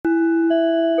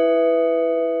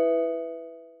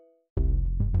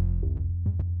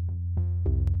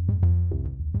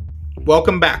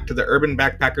Welcome back to the Urban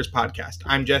Backpackers Podcast.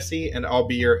 I'm Jesse, and I'll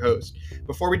be your host.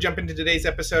 Before we jump into today's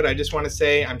episode, I just want to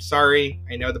say I'm sorry.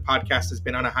 I know the podcast has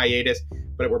been on a hiatus,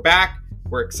 but we're back.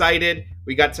 We're excited.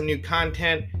 We got some new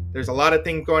content. There's a lot of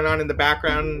things going on in the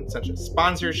background, such as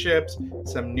sponsorships,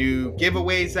 some new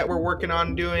giveaways that we're working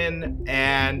on doing,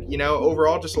 and,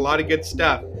 overall, just a lot of good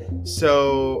stuff.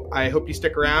 So I hope you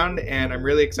stick around, and I'm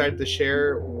really excited to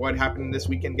share what happened in this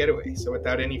weekend getaway. So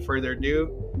without any further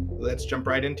ado, let's jump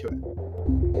right into it.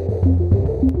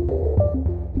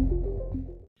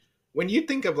 When you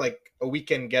think of like a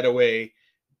weekend getaway,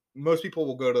 most people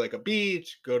will go to like a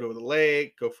beach, go to the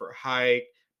lake, go for a hike,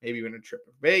 maybe even a trip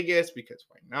to Vegas, because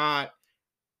why not?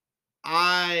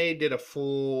 I did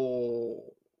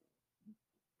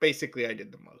basically I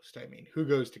did the most. I mean, who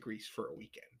goes to Greece for a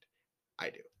weekend? I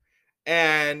do.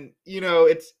 And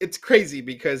it's crazy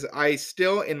because I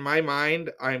still, in my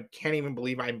mind, I can't even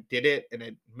believe I did it and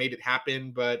I made it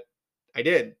happen, but I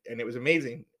did, and it was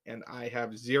amazing, and I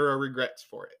have zero regrets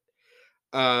for it.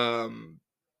 And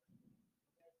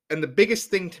the biggest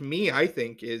thing to me, I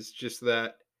think, is just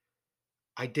that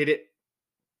I did it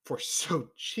for so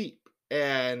cheap.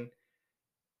 And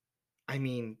I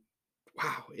mean,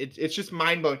 wow, it's just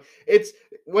mind blowing. It's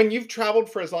when you've traveled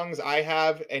for as long as I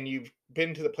have and you've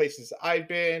been to the places I've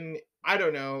been, I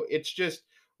don't know. It's just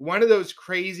one of those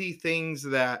crazy things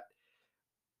that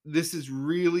this is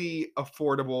really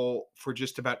affordable for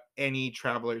just about any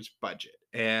traveler's budget.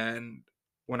 And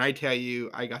when I tell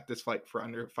you I got this flight for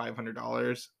under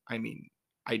 $500, I mean,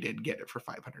 I did get it for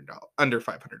 $500, under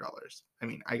 $500. I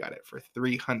mean, I got it for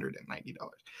 $390.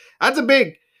 That's a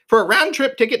big, for a round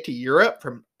trip ticket to Europe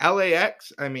from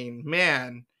LAX. I mean,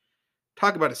 man,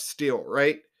 talk about a steal,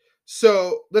 right?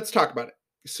 So let's talk about it.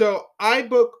 So I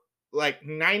book like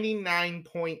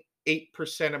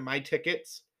 99.8% of my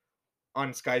tickets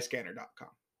on skyscanner.com.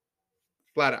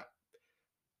 Flat out.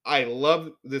 I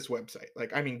love this website.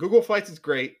 Google Flights is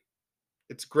great.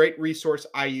 It's a great resource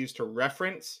I use to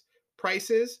reference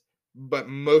prices, but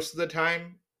most of the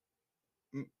time,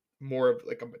 more of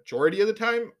like a majority of the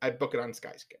time, I book it on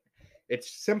Skyscanner.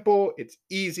 It's simple, it's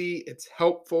easy, it's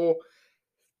helpful,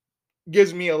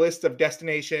 gives me a list of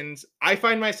destinations. I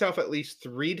find myself at least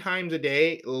 3 times a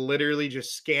day literally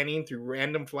just scanning through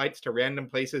random flights to random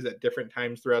places at different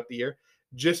times throughout the year,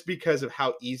 just because of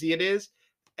how easy it is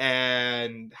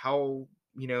and how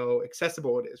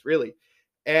accessible it is, really.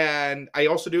 And I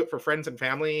also do it for friends and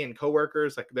family and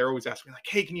coworkers. Like, they're always asking me, like,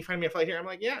 hey, can you find me a flight here? I'm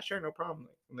like, yeah, sure, no problem.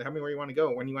 Like, tell me where you want to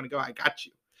go, when you want to go. I got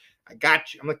you.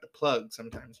 I'm like the plug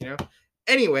sometimes.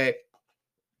 Anyway,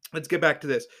 let's get back to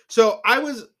this. So I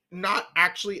was not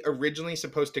actually originally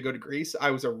supposed to go to Greece. I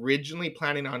was originally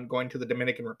planning on going to the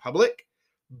Dominican Republic,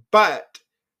 but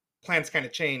plans kind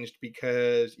of changed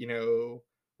because,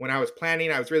 when I was planning,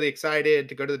 I was really excited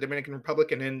to go to the Dominican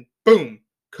Republic, and then boom,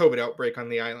 COVID outbreak on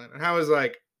the island. And I was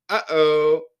like,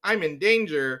 uh-oh, I'm in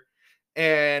danger.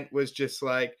 And was just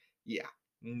like, yeah,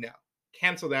 no,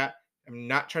 cancel that. I'm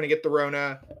not trying to get the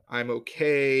Rona. I'm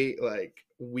okay. Like,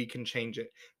 we can change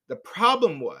it. The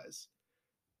problem was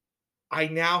I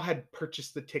now had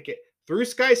purchased the ticket through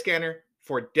Skyscanner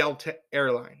for Delta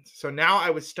Airlines. So now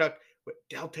I was stuck with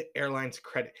Delta Airlines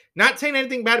credit. Not saying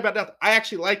anything bad about Delta. I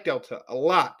actually like Delta a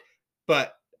lot,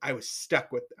 but I was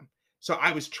stuck with them. So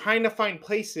I was trying to find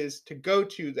places to go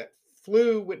to that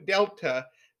flew with Delta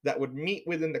that would meet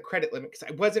within the credit limit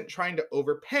because I wasn't trying to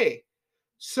overpay.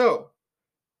 So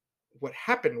what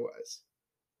happened was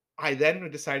I then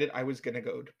decided I was going to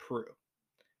go to Peru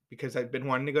because I've been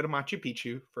wanting to go to Machu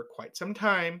Picchu for quite some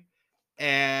time.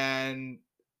 And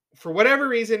for whatever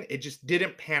reason, it just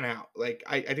didn't pan out. Like,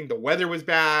 I think the weather was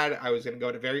bad. I was going to go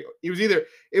to it was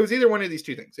either one of these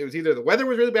two things. It was either the weather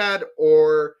was really bad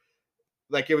or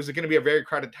like it was going to be a very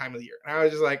crowded time of the year. And I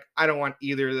was just like, I don't want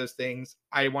either of those things.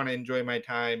 I want to enjoy my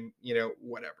time,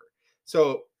 whatever.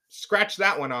 So scratch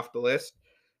that one off the list.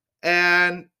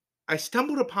 And I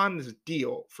stumbled upon this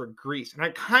deal for Greece, and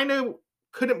I kind of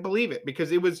couldn't believe it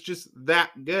because it was just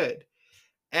that good.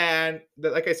 And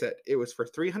like I said, it was for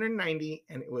 $390,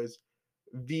 and it was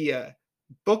via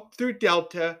booked through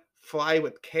Delta, fly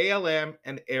with KLM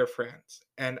and Air France,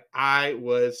 and I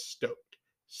was stoked.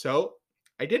 So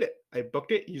I did it. I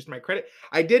booked it, used my credit.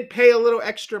 I did pay a little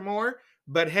extra more,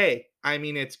 but hey, I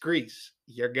mean, it's Greece.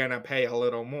 You're gonna pay a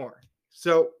little more.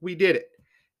 So we did it.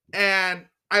 And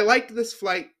I liked this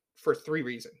flight for 3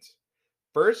 reasons.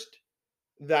 First,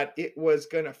 that it was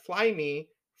going to fly me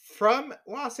from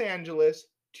Los Angeles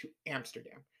to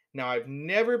Amsterdam. Now, I've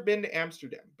never been to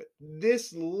Amsterdam, but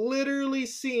this literally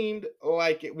seemed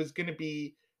like it was going to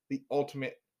be the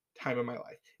ultimate time of my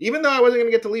life. Even though I wasn't going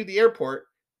to get to leave the airport,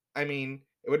 I mean,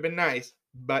 it would have been nice,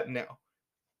 But no,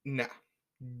 nah,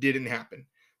 didn't happen.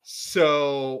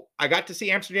 So I got to see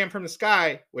Amsterdam from the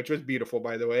sky, which was beautiful,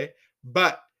 by the way.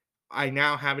 But I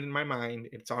now have it in my mind.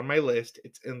 It's on my list.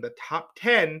 It's in the top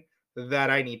 10 that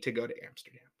I need to go to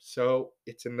Amsterdam. So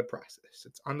it's in the process.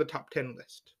 It's on the top 10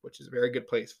 list, which is a very good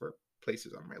place for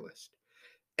places on my list.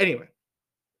 Anyway,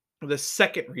 the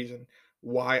second reason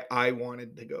why I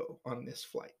wanted to go on this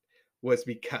flight was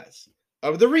because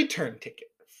of the return ticket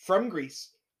from Greece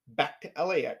back to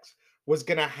LAX was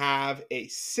going to have a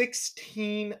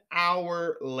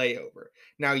 16-hour layover.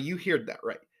 Now, you heard that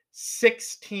right.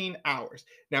 16 hours.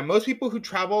 Now, most people who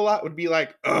travel a lot would be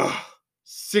like, ugh,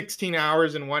 16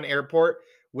 hours in one airport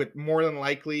with more than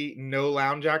likely no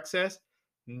lounge access.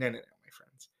 No, no, no, my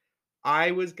friends.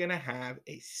 I was going to have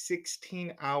a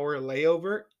 16-hour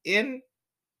layover in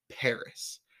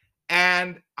Paris.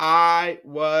 And I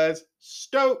was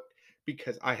stoked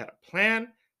because I had a plan.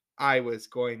 I was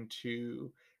going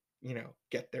to,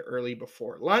 get there early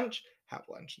before lunch, have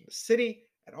lunch in the city,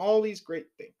 and all these great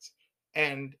things.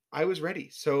 And I was ready.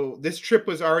 So this trip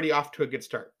was already off to a good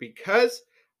start because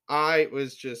I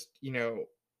was just,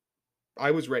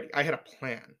 I was ready. I had a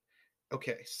plan.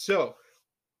 Okay, so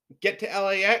get to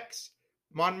LAX.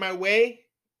 I'm on my way.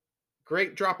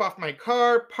 Great drop off my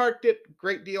car, parked it,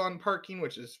 great deal on parking,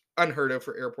 which is unheard of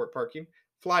for airport parking.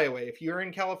 Flyaway. If you're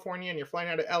in California and you're flying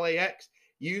out of LAX,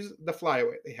 use the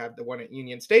Flyaway. They have the one at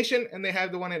Union Station and they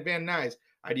have the one at Van Nuys.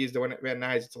 I'd use the one at Van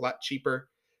Nuys. It's a lot cheaper,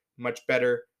 much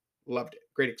better. Loved it.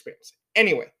 Great experience.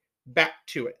 Anyway, back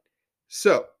to it.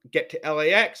 So, get to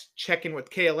LAX, check in with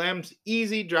KLM's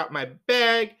easy, drop my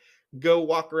bag, go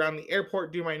walk around the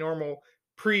airport, do my normal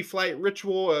pre-flight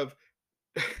ritual of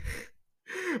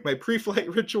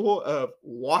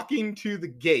walking to the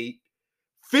gate,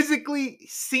 physically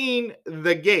seeing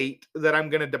the gate that I'm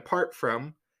going to depart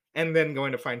from, and then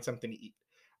going to find something to eat.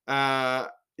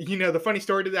 The funny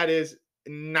story to that is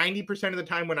 90% of the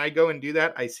time when I go and do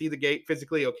that, I see the gate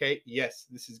physically. Okay, yes,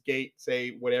 this is gate,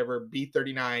 say whatever,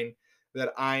 B39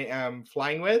 that I am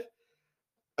flying with.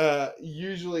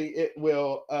 Usually it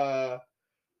will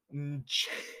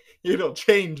it'll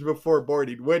change before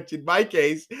boarding, which in my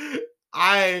case,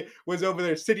 I was over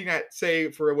there sitting at,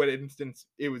 say, for what instance,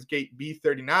 it was gate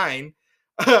B39,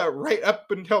 right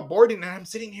up until boarding. And I'm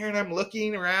sitting here and I'm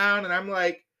looking around and I'm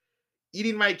like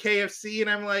eating my KFC and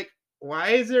I'm like,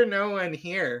 why is there no one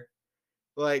here?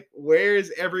 Like,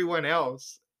 where's everyone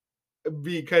else?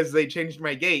 Because they changed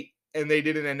my gate and they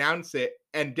didn't announce it.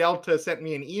 And Delta sent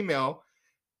me an email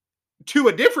to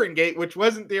a different gate, which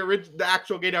wasn't the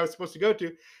actual gate I was supposed to go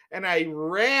to. And I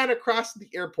ran across the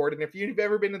airport. And if you've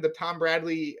ever been to the Tom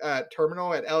Bradley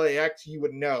terminal at LAX, you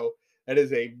would know that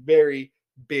is a very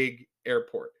big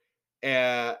airport.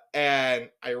 And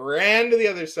I ran to the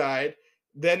other side.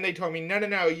 Then they told me,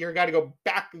 no, you got to go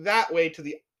back that way to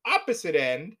the opposite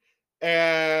end.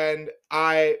 And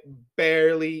I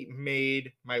barely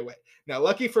made my way. Now,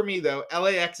 lucky for me, though,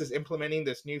 LAX is implementing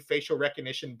this new facial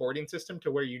recognition boarding system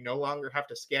to where you no longer have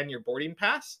to scan your boarding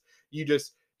pass. You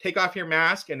just take off your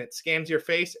mask and it scans your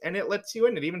face and it lets you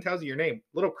in. It even tells you your name.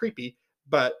 A little creepy,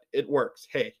 but it works.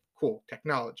 Hey, cool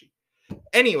technology.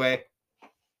 Anyway,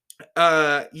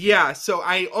 so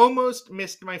I almost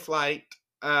missed my flight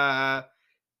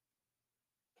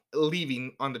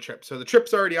leaving on the trip. So the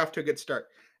trip's already off to a good start.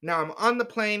 Now I'm on the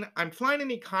plane. I'm flying in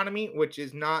economy, which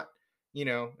is not,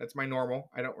 that's my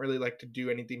normal. I don't really like to do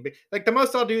anything big. Like the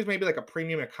most I'll do is maybe like a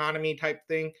premium economy type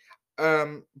thing.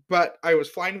 But I was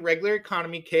flying regular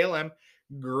economy, KLM,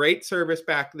 great service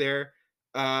back there.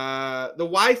 The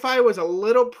Wi-Fi was a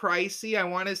little pricey. I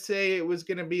want to say it was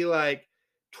going to be like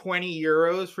 20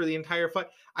 euros for the entire flight.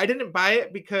 I didn't buy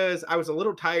it because I was a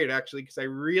little tired actually, because I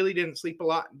really didn't sleep a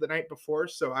lot the night before.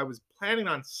 So I was planning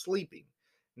on sleeping.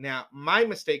 Now, my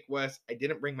mistake was I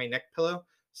didn't bring my neck pillow.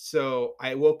 So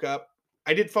I woke up,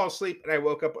 I did fall asleep and I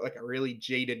woke up with like a really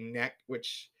jaded neck,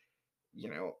 which,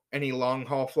 any long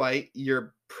haul flight,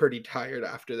 you're pretty tired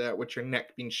after that with your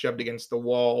neck being shoved against the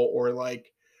wall or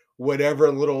like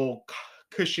whatever little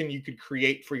cushion you could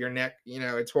create for your neck.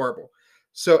 It's horrible.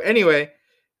 So anyway,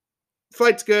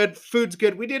 flight's good, food's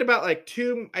good. We did about like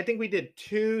I think we did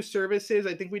 2 services.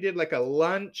 I think we did like a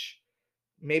lunch,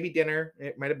 maybe dinner.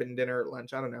 It might have been dinner or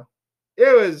lunch. I don't know.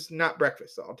 It was not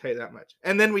breakfast, so I'll tell you that much.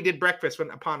 And then we did breakfast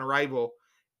upon arrival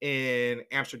in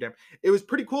Amsterdam. It was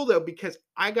pretty cool though, because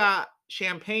I got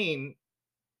champagne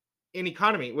in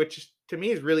economy, which to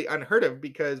me is really unheard of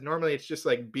because normally it's just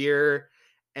like beer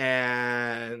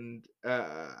and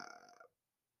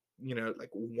like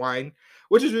wine,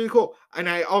 which is really cool. And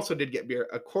I also did get beer.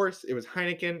 Of course, it was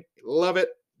Heineken. Love it.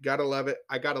 Gotta love it.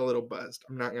 I got a little buzzed.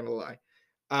 I'm not gonna lie.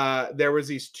 there was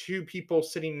these two people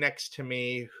sitting next to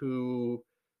me who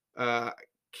uh,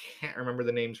 can't remember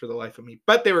the names for the life of me,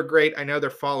 but they were great. I know they're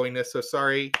following this, so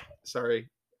sorry,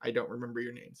 I don't remember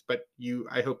your names, but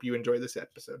I hope you enjoy this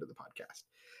episode of the podcast.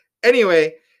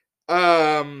 Anyway,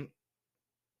 um,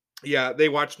 yeah, they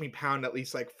watched me pound at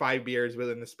least like 5 beers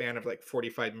within the span of like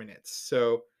 45 minutes.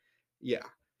 So yeah.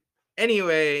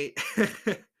 Anyway,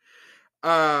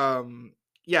 um,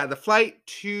 yeah, the flight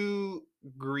to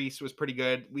Greece was pretty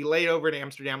good. We laid over in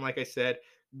Amsterdam, like I said,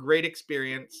 great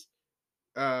experience.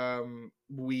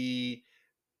 We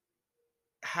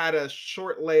had a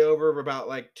short layover of about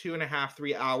like 2.5,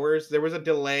 3 hours. There was a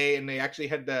delay, and they actually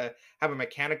had to have a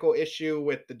mechanical issue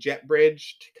with the jet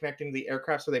bridge connecting to the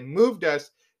aircraft. So they moved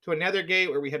us to another gate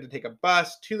where we had to take a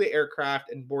bus to the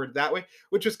aircraft and board that way,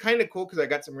 which was kind of cool because I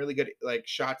got some really good like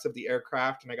shots of the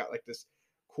aircraft, and I got like this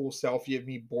cool selfie of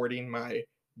me boarding my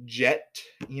jet,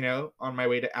 on my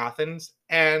way to Athens,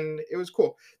 and it was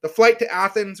cool. The flight to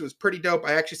Athens was pretty dope.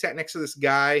 I actually sat next to this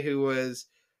guy who was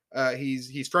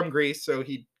he's from Greece, so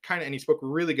he spoke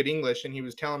really good English, and he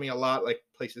was telling me a lot, like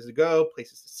places to go,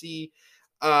 places to see,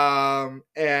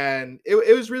 and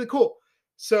it was really cool.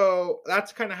 So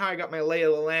that's kind of how I got my lay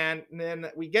of the land. And then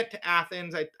we get to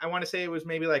Athens. I want to say it was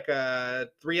maybe like a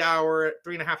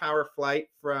 3.5 hour flight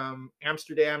from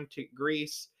Amsterdam to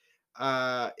Greece.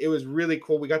 It was really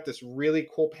cool. We got this really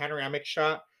cool panoramic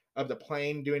shot of the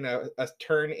plane doing a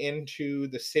turn into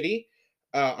the city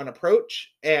on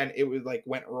approach, and it was like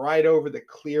went right over the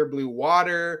clear blue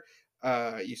water.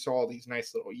 You saw all these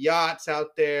nice little yachts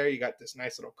out there. You got this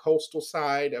nice little coastal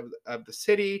side of the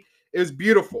city. It was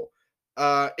beautiful.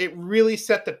 It really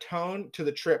set the tone to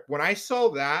the trip. When I saw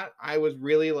that, I was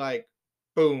really like,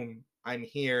 boom, I'm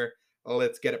here.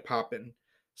 Let's get it popping.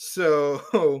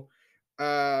 So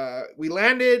we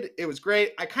landed. It was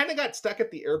great. I kind of got stuck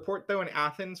at the airport though in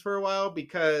Athens for a while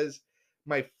because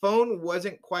my phone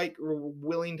wasn't quite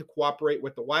willing to cooperate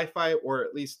with the Wi-Fi, or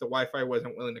at least the Wi-Fi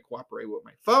wasn't willing to cooperate with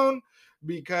my phone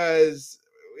because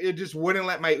it just wouldn't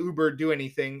let my Uber do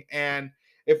anything. And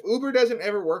if Uber doesn't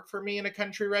ever work for me in a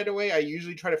country right away, I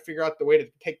usually try to figure out the way to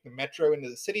take the metro into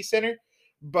the city center.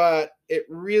 But it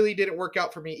really didn't work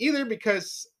out for me either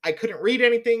because I couldn't read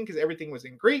anything because everything was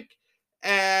in Greek.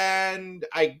 And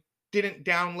I didn't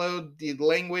download the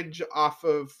language off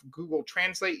of Google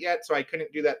Translate yet, so I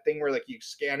couldn't do that thing where like you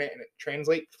scan it and it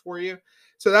translates for you.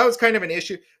 So that was kind of an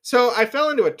issue. So I fell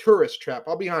into a tourist trap.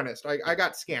 I'll be honest. I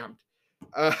got scammed.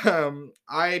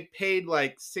 I paid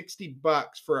like $60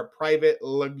 for a private,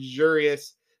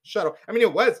 luxurious shuttle. I mean,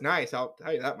 it was nice. I'll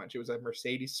tell you that much. It was a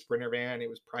Mercedes Sprinter van. It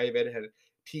was private. It had a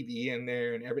TV in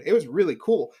there and everything. It was really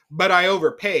cool, but I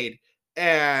overpaid.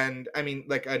 And I mean,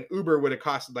 like an Uber would have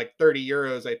costed like 30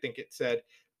 euros, I think it said.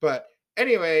 But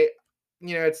anyway,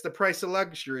 it's the price of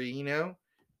luxury.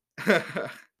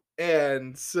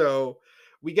 And so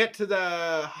we get to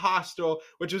the hostel,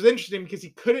 which was interesting because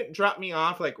he couldn't drop me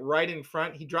off like right in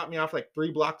front. He dropped me off like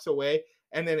 3 blocks away.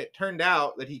 And then it turned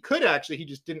out that he could actually, he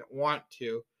just didn't want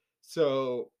to.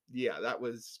 So yeah, that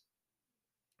was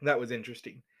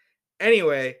interesting.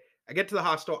 Anyway, I get to the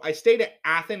hostel. I stayed at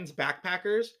Athens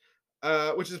Backpackers,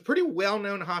 which is a pretty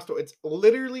well-known hostel. It's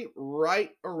literally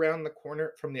right around the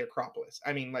corner from the Acropolis.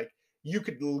 I mean, like you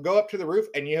could go up to the roof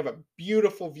and you have a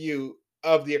beautiful view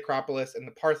of the Acropolis and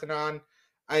the Parthenon.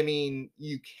 I mean,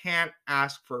 you can't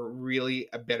ask for really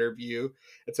a better view.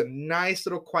 It's a nice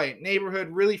little quiet neighborhood,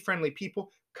 really friendly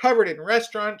people, covered in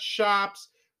restaurants, shops,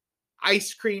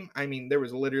 ice cream. I mean, there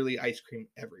was literally ice cream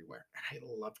everywhere, and I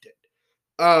loved it.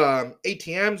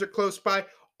 ATMs are close by.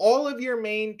 All of your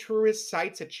main tourist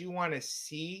sites that you want to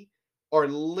see are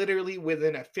literally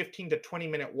within a 15 to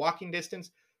 20-minute walking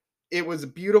distance. It was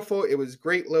beautiful. It was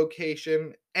great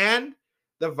location. And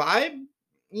the vibe,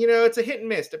 it's a hit and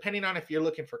miss depending on if you're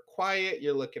looking for quiet,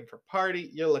 you're looking for party,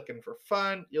 you're looking for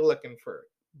fun, you're looking for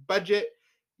budget.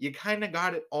 You kind of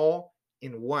got it all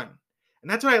in one. And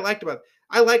that's what I liked about it.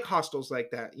 I like hostels like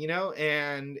that,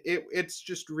 and it's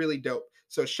just really dope.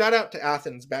 So shout out to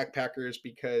Athens Backpackers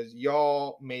because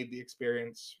y'all made the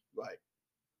experience like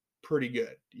pretty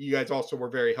good. You guys also were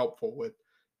very helpful with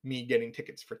me getting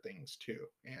tickets for things too.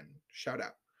 And shout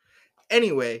out.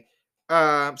 Anyway,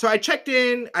 so I checked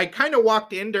in. I kind of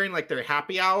walked in during like their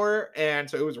happy hour, and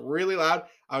so it was really loud.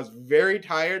 I was very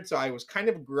tired, so I was kind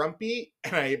of grumpy,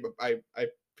 and I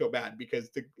feel bad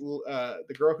because the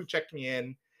girl who checked me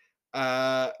in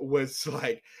was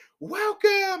like,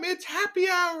 welcome, it's happy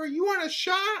hour, you want a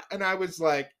shot? And I was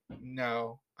like,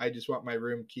 no, I just want my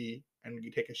room key and you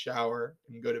take a shower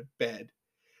and go to bed.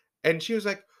 And she was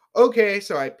like, okay.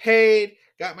 So I paid,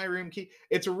 got my room key.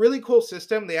 It's a really cool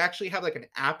system. They actually have like an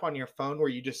app on your phone where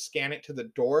you just scan it to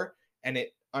the door and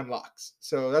it unlocks.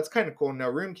 So that's kind of cool. No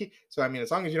room key. So I mean,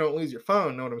 as long as you don't lose your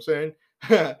phone, know what I'm saying?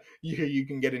 You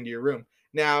can get into your room.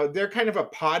 Now they're kind of a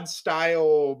pod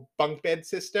style bunk bed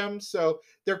system, so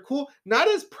they're cool. Not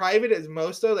as private as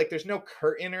most though. Like there's no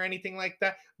curtain or anything like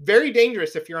that. Very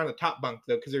dangerous if you're on the top bunk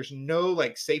though, because there's no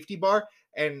like safety bar.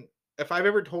 And if I've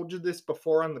ever told you this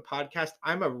before on the podcast,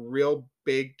 I'm a real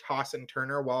big toss and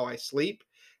turner while I sleep,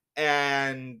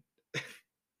 and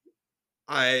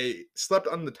I slept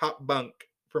on the top bunk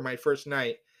for my first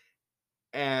night,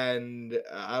 and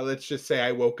let's just say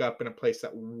I woke up in a place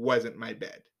that wasn't my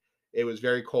bed. It was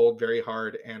very cold, very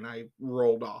hard, and I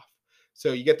rolled off.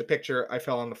 So you get the picture. I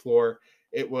fell on the floor.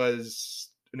 It was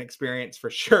an experience for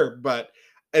sure. But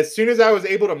as soon as I was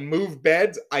able to move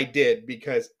beds, I did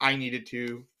because I needed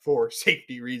to for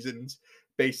safety reasons,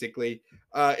 basically.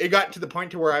 It got to the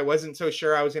point to where I wasn't so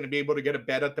sure I was going to be able to get a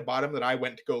bed at the bottom that I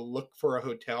went to go look for a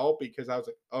hotel because I was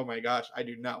like, oh my gosh, I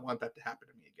do not want that to happen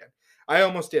to me again. I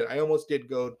almost did. I almost did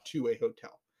go to a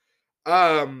hotel.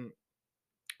 Um,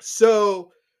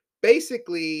 so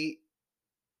basically,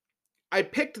 I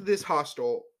picked this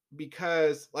hostel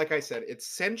because, like I said, it's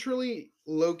centrally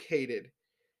located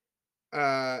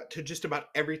to just about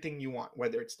everything you want,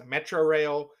 whether it's the metro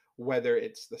rail, whether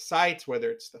it's the sites,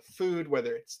 whether it's the food,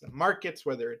 whether it's the markets,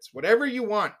 whether it's whatever you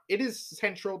want. It is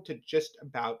central to just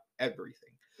about everything.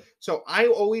 So I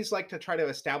always like to try to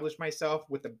establish myself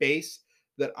with a base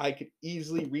that I could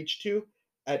easily reach to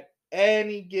at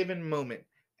any given moment.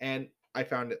 And I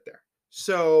found it there.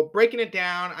 So breaking it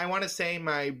down, I want to say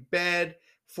my bed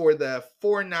for the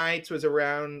 4 nights was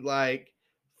around like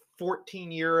 14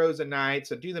 euros a night.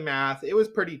 So do the math. It was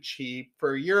pretty cheap.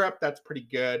 For Europe, that's pretty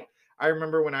good. I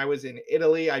remember when I was in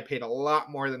Italy, I paid a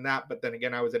lot more than that. But then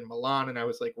again, I was in Milan and I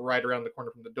was like right around the corner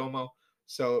from the Duomo.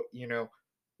 So, you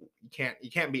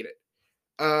can't beat it.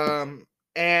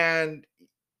 And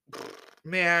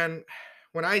man,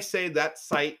 when I say that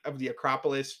site of the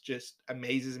Acropolis just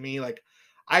amazes me, like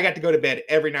I got to go to bed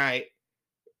every night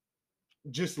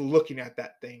just looking at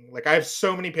that thing. Like I have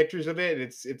so many pictures of it.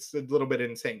 It's a little bit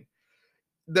insane.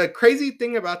 The crazy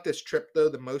thing about this trip though,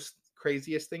 the most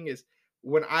craziest thing is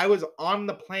when I was on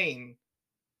the plane,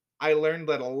 I learned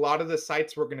that a lot of the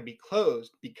sites were going to be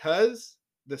closed because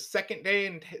the second day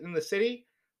in the city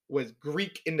was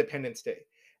Greek Independence Day.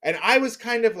 And I was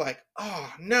kind of like,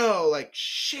 oh no, like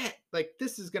shit, like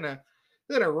this is gonna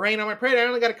rain on my parade. I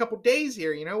only got a couple days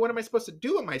here, what am I supposed to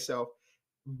do with myself?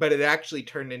 But it actually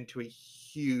turned into a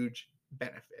huge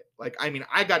benefit. Like, I mean,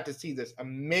 I got to see this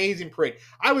amazing parade.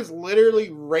 I was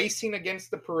literally racing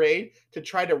against the parade to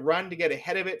try to run to get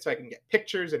ahead of it so I can get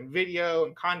pictures and video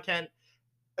and content.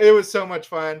 It was so much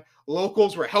fun.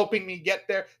 Locals were helping me get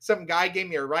there. Some guy gave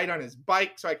me a ride on his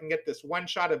bike so I can get this one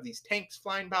shot of these tanks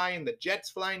flying by and the jets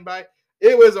flying by.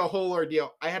 It was a whole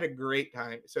ordeal. I had a great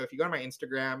time. So if you go to my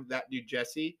Instagram, that dude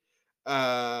Jesse,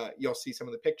 you'll see some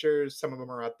of the pictures. Some of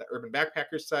them are at the Urban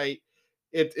Backpackers site.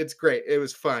 It's great. It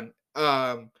was fun.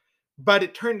 But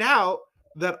it turned out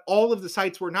that all of the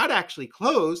sites were not actually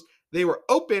closed. They were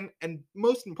open, and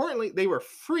most importantly, they were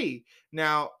free.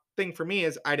 Now, thing for me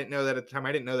is I didn't know that at the time.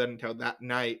 I didn't know that until that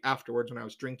night afterwards when I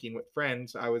was drinking with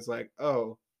friends. I was like,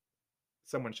 oh,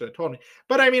 someone should have told me.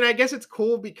 But I mean, I guess it's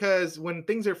cool because when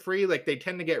things are free, like they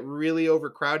tend to get really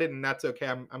overcrowded, and that's okay.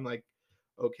 I'm like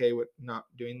okay with not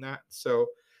doing that. So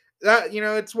that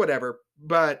it's whatever.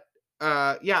 But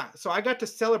yeah, so I got to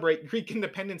celebrate Greek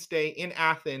Independence Day in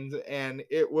Athens, and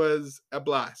it was a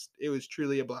blast. It was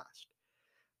truly a blast.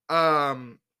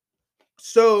 Um,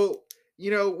 so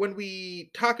when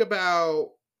we talk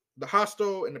about the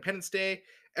hostel, Independence Day,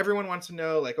 everyone wants to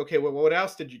know, like, okay, well, what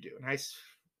else did you do? And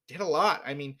did a lot.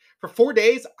 I mean, for 4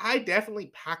 days, I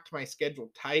definitely packed my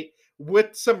schedule tight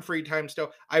with some free time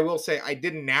still. I will say I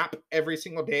didn't nap every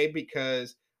single day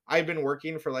because I've been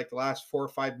working for like the last 4 or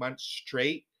 5 months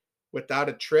straight without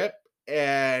a trip.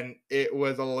 And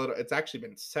it's actually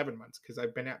been 7 months because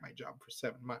I've been at my job for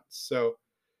 7 months. So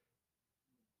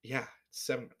yeah,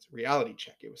 7 months. Reality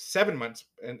check. It was 7 months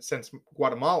and since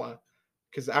Guatemala,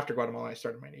 because after Guatemala I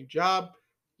started my new job.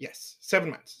 Yes, 7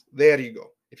 months. There you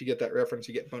go. If you get that reference,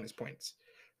 you get bonus points.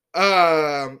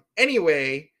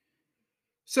 Anyway,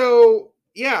 so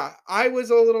yeah, I was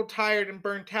a little tired and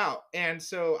burnt out, and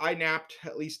so I napped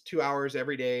at least 2 hours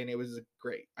every day, and it was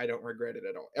great. I don't regret it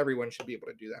at all. Everyone should be able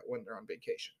to do that when they're on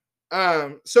vacation.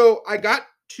 So I got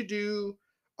to do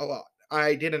a lot.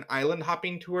 I did an island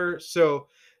hopping tour, so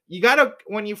you gotta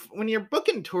when you're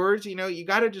booking tours, you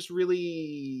gotta just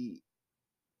really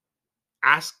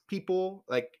ask people,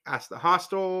 like ask the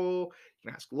hostel, you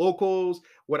can ask locals.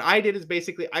 What I did is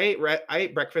basically I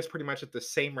ate breakfast pretty much at the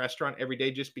same restaurant every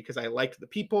day just because I liked the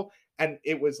people, and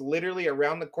it was literally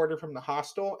around the corner from the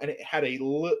hostel, and it had a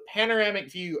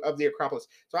panoramic view of the Acropolis.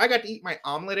 So I got to eat my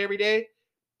omelet every day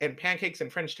and pancakes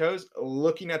and French toast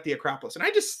looking at the Acropolis. And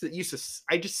I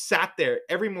just sat there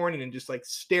every morning and just like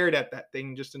stared at that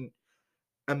thing, just an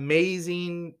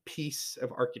amazing piece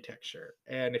of architecture.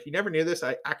 And if you never knew this,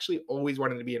 I actually always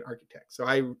wanted to be an architect. So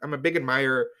I'm a big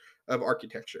admirer of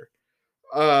architecture.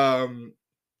 Um,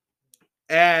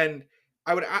 and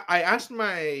I asked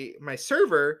my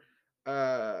server,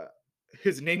 uh,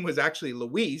 his name was actually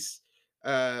Luis,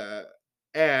 uh,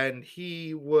 and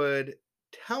he would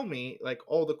tell me like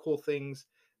all the cool things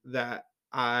that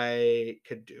I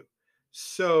could do.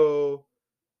 So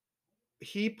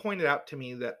he pointed out to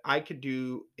me that I could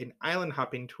do an island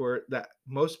hopping tour that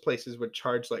most places would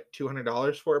charge like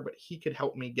 $200 for, but he could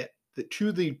help me get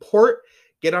to the port,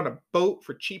 get on a boat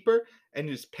for cheaper, and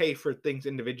just pay for things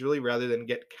individually rather than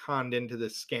get conned into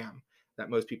this scam that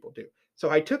most people do. So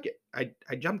I took it.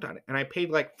 I jumped on it and I paid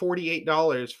like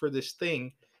 $48 for this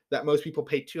thing that most people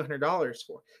pay $200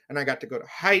 for. And I got to go to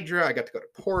Hydra, I got to go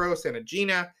to Poros and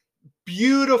Aegina.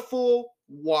 Beautiful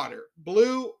water,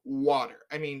 blue water.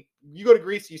 I mean, you go to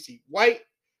Greece, you see white,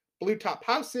 blue top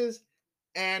houses,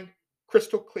 and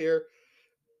crystal clear,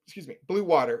 blue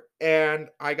water. And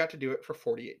I got to do it for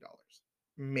 $48.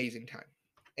 Amazing time.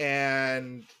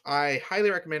 And I highly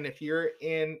recommend if you're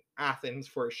in Athens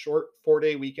for a short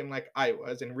 4-day weekend like I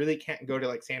was and really can't go to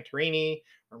like Santorini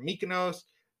or Mykonos,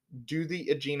 do the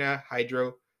Aegina,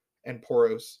 Hydro, and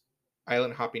Poros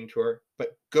island hopping tour.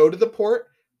 But go to the port,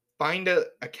 find a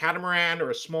catamaran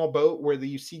or a small boat where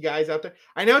you see guys out there.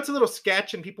 I know it's a little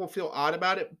sketch and people feel odd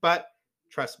about it, but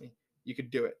trust me, you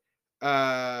could do it.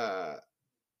 Uh,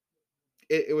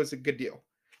 it was a good deal.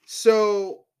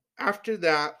 So after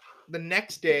that, the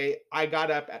next day, I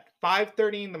got up at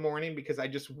 5:30 in the morning because I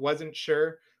just wasn't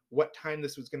sure what time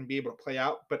this was going to be able to play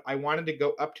out. But I wanted to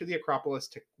go up to the Acropolis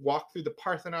to walk through the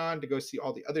Parthenon to go see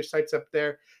all the other sites up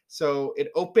there. So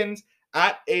it opens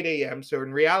at 8 a.m. So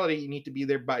in reality, you need to be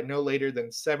there by no later than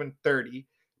 7:30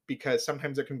 because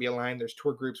sometimes there can be a line, there's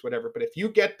tour groups, whatever. But if you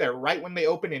get there right when they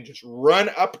open and just run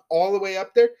up all the way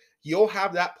up there, you'll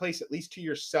have that place at least to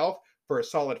yourself for a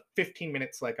solid 15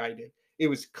 minutes like I did. It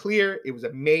was clear. It was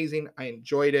amazing. I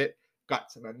enjoyed it.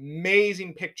 Got some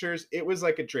amazing pictures. It was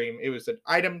like a dream. It was an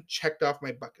item checked off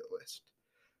my bucket list.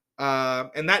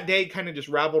 And that day kind of just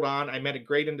rabbled on. I met a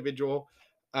great individual,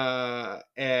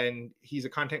 and he's a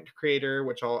content creator,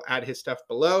 which I'll add his stuff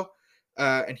below.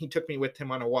 And he took me with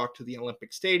him on a walk to the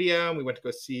Olympic Stadium. We went to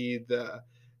go see the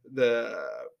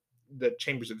the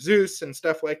Chambers of Zeus and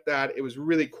stuff like that. It was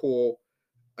really cool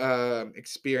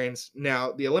experience.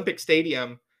 Now, the Olympic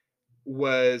Stadium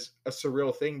was a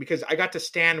surreal thing because I got to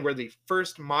stand where the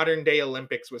first modern day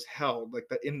Olympics was held, like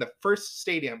in the first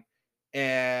stadium,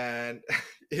 and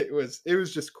it was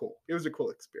just cool. It was a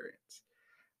cool experience.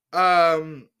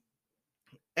 Um,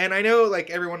 and I know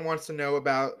like everyone wants to know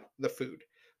about the food.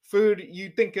 Food, you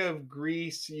think of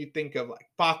Greece, you think of like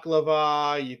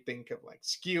baklava, you think of like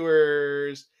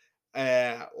skewers,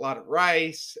 a lot of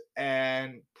rice,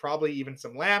 and probably even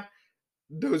some lamb.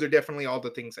 Those are definitely all the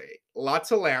things I ate.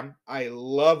 Lots of lamb. I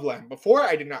love lamb. Before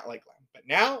I did not like lamb, but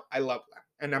now I love lamb.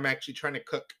 And I'm actually trying to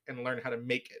cook and learn how to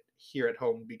make it here at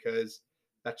home because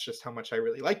that's just how much I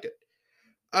really liked it.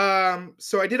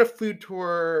 So I did a food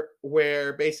tour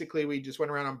where basically we just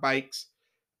went around on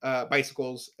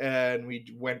bicycles, and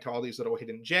we went to all these little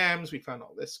hidden gems. We found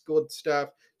all this good stuff.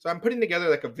 So I'm putting together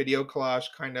like a video collage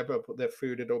kind of the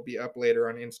food. It'll be up later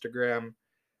on Instagram.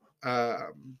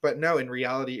 But no, in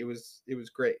reality, it was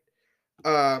great.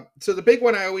 So the big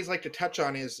one I always like to touch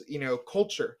on is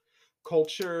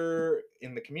culture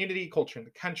in the community, culture in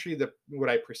the country. The what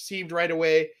I perceived right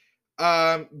away.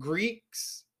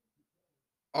 Greeks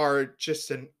are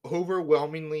just an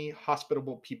overwhelmingly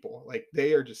hospitable people. Like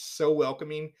they are just so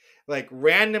welcoming. Like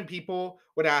random people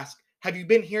would ask, "Have you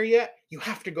been here yet? You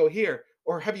have to go here."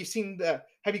 Or have you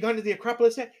gone to the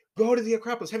Acropolis yet? Go to the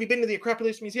Acropolis. Have you been to the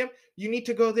Acropolis Museum? You need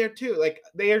to go there too. Like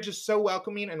they are just so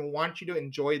welcoming and want you to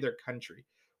enjoy their country,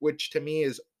 which to me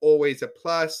is always a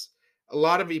plus. A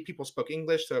lot of people spoke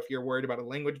English, so if you're worried about a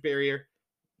language barrier,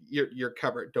 you're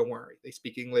covered. Don't worry. They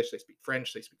speak English, they speak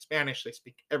French, they speak Spanish, they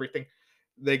speak everything.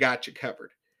 They got you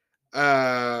covered.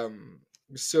 Um,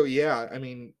 so yeah, I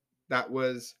mean that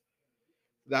was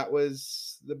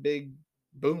the big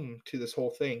boom to this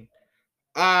whole thing.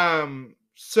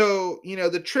 So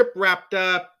the trip wrapped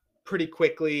up pretty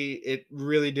quickly. It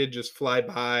really did just fly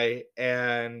by,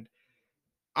 and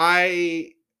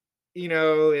I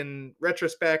in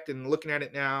retrospect and looking at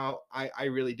it now, I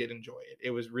really did enjoy it.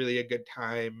 It was really a good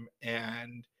time,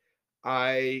 and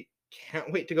I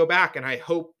can't wait to go back, and I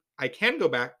hope I can go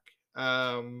back.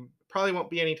 Probably won't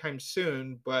be anytime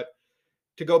soon, but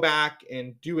to go back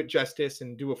and do it justice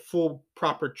and do a full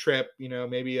proper trip,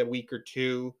 maybe a week or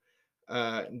two,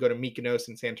 and go to Mykonos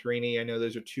and Santorini. I know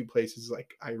those are two places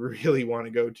like I really want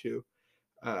to go to.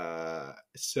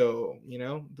 So,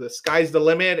 the sky's the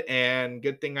limit, and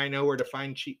good thing I know where to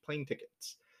find cheap plane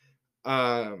tickets.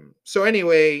 So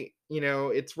anyway,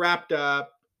 it's wrapped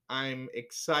up. I'm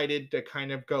excited to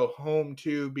kind of go home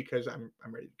too because I'm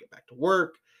ready to get back to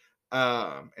work,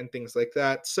 and things like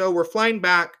that. So we're flying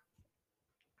back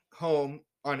home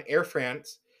on Air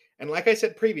France, and like I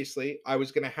said previously, I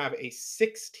was going to have a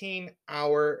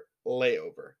 16-hour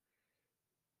layover.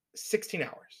 16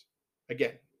 hours.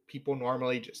 Again, people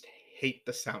normally just hate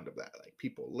the sound of that. Like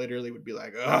people literally would be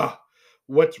like, "Oh,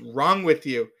 what's wrong with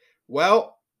you?"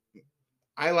 Well,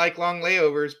 I like long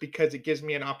layovers because it gives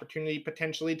me an opportunity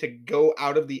potentially to go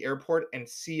out of the airport and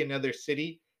see another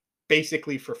city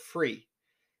basically for free.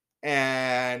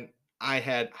 And I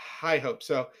had high hopes.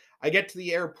 So I get to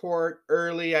the airport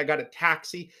early. I got a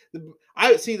taxi.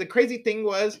 I see the crazy thing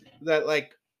was that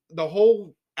like the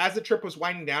whole as the trip was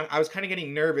winding down, I was kind of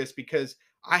getting nervous because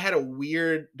I had a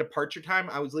weird departure time.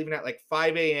 I was leaving at like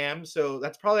 5 a.m. So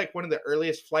that's probably like one of the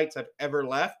earliest flights I've ever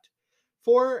left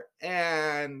for.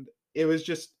 And it was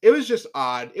just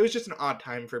odd. It was just an odd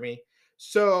time for me.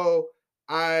 So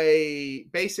I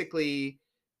basically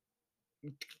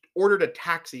ordered a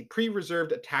taxi,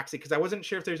 pre-reserved a taxi because I wasn't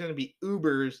sure if there's going to be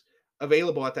Ubers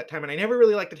available at that time, and I never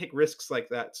really like to take risks like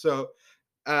that. So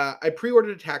I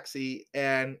pre-ordered a taxi,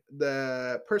 and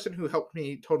the person who helped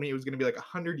me told me it was going to be like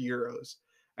 100 euros,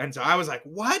 and so I was like,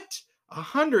 "What?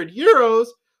 100 euros?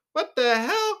 What the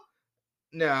hell?"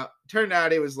 No, turned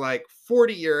out it was like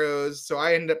 40 euros. So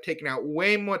I ended up taking out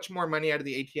way much more money out of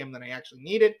the ATM than I actually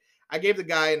needed. I gave the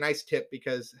guy a nice tip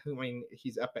because I mean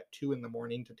he's up at 2 in the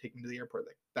morning to take me to the airport.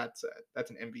 Like that's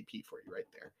an MVP for you right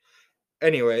there.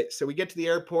 Anyway, so we get to the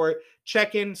airport,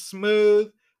 check in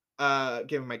smooth,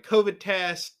 give him my COVID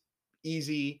test,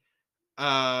 easy.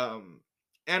 Um,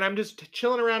 and I'm just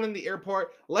chilling around in the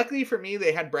airport. Luckily for me,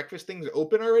 they had breakfast things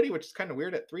open already, which is kind of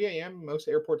weird. At 3 a.m., most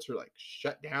airports are like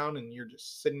shut down and you're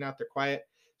just sitting out there quiet.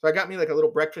 So I got me like a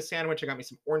little breakfast sandwich. I got me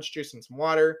some orange juice and some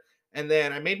water. And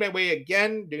then I made my way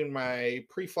again, doing my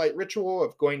pre flight ritual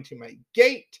of going to my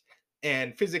gate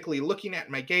and physically looking at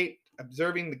my gate,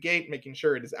 observing the gate, making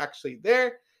sure it is actually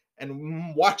there,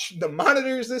 and watch the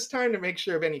monitors this time to make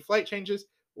sure of any flight changes.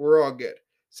 We're all good.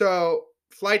 So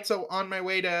flights on my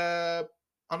way to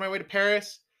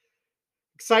Paris.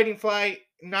 Exciting flight,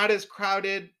 not as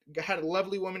crowded. Had a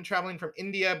lovely woman traveling from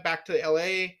India back to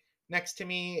LA next to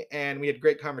me, and we had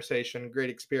great conversation, great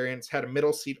experience. Had a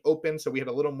middle seat open, so we had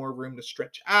a little more room to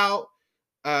stretch out.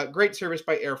 Great service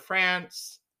by Air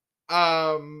France.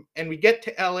 And we get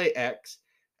to LAX.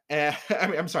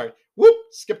 I'm sorry. Whoop,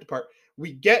 skipped a part.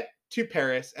 We get to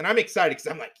Paris, and I'm excited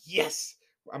because I'm like, yes,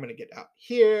 I'm gonna get out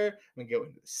here. I'm gonna go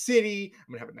into the city.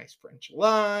 I'm gonna have a nice French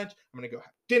lunch. I'm gonna go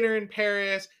have dinner in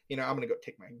Paris. I'm gonna go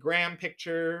take my gram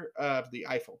picture of the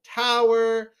Eiffel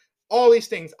Tower. All these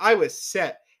things. I was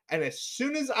set. And as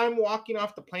soon as I'm walking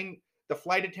off the plane, the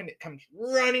flight attendant comes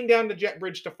running down the jet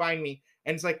bridge to find me,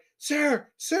 and it's like, sir,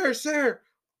 Monsieur,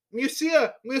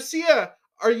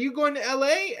 are you going to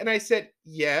LA? And I said,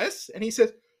 yes. And he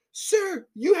says, sir,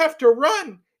 you have to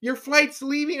run. Your flight's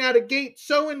leaving at a gate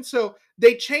so and so.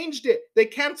 They changed it. They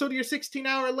canceled your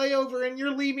 16-hour layover and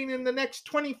you're leaving in the next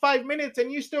 25 minutes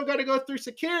and you still got to go through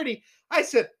security. I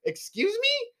said, excuse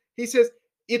me? He says,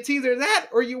 it's either that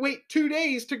or you wait 2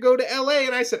 days to go to LA.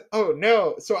 And I said, oh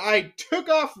no. So I took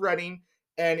off running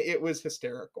and it was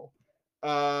hysterical.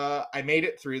 I made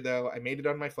it through though. I made it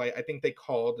on my flight. I think they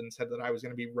called and said that I was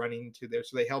going to be running to there.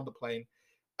 So they held the plane.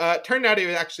 Turned out it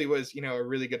actually was, a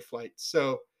really good flight.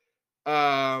 So,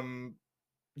 um,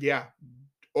 yeah,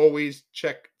 always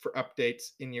check for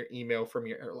updates in your email from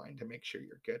your airline to make sure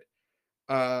you're good.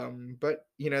 But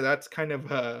that's kind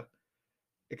of a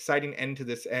exciting end to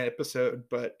this episode.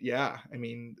 But yeah, I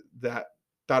mean, that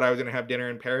thought I was going to have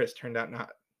dinner in Paris turned out not.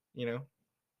 You know,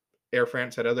 Air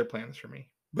France had other plans for me.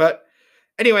 But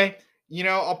anyway,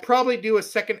 I'll probably do a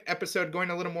second episode going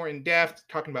a little more in depth,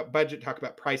 talking about budget, talk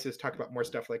about prices, talk about more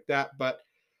stuff like that. But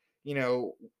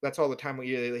that's all the time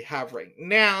we really have right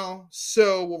now.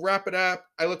 So we'll wrap it up.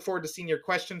 I look forward to seeing your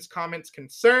questions, comments,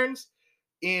 concerns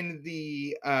in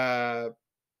the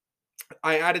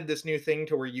I added this new thing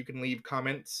to where you can leave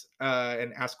comments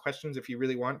and ask questions if you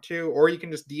really want to, or you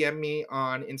can just DM me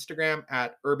on Instagram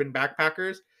at Urban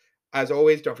Backpackers. As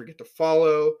always, don't forget to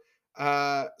follow.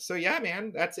 So yeah,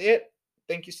 man, that's it.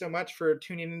 Thank you so much for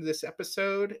tuning into this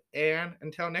episode. And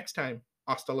until next time,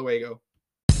 hasta luego.